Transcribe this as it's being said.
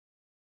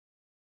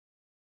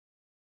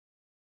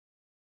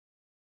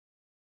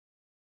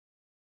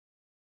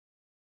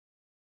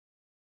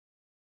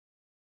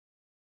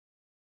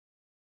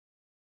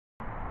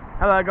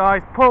Hello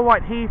guys, Paul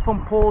White here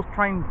from Paul's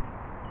Train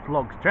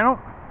Vlogs channel.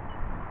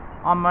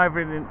 I'm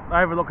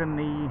overlooking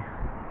the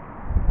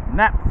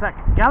Knapsack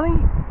Gully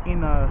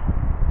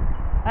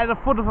at the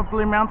foot of the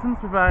Blue Mountains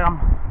with a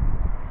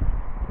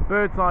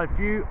bird's eye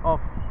view of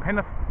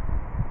Penrith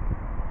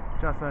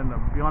just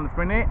behind the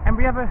screen there, and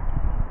we have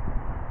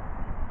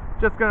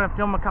just going to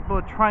film a couple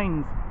of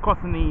trains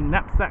crossing the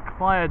Knapsack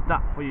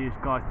Viaduct for you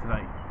guys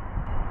today.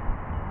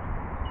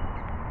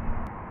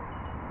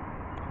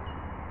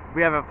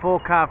 We have a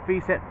 4-car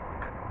VSET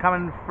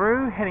coming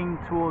through, heading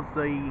towards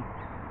the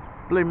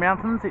Blue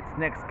Mountains. Its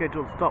next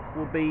scheduled stop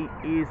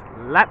is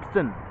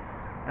Lapston,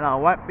 and I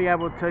won't be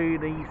able to tell you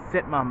the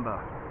set number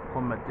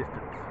from a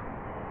distance.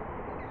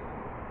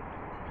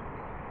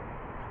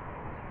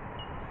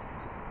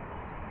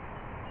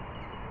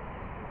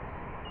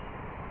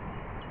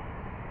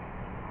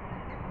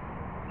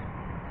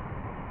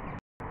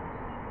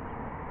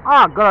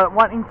 Got it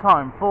right in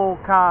time.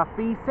 4-car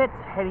VSET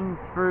heading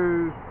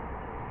through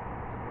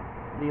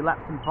the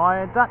Lapston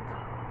Viaduct.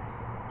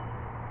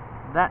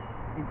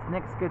 Its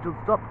next scheduled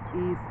stop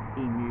is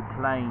Emu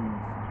Plains.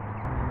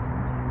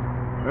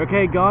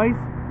 Okay guys,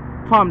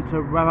 time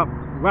to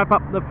wrap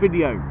up the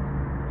video.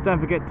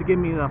 Don't forget to give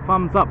me the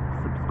thumbs up,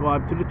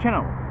 subscribe to the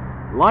channel,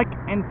 like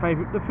and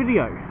favourite the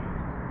video.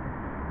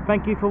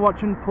 Thank you for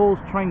watching Paul's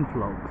Train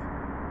Vlogs.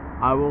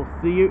 I will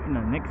see you in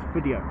the next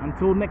video.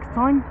 Until next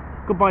time,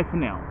 goodbye for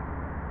now.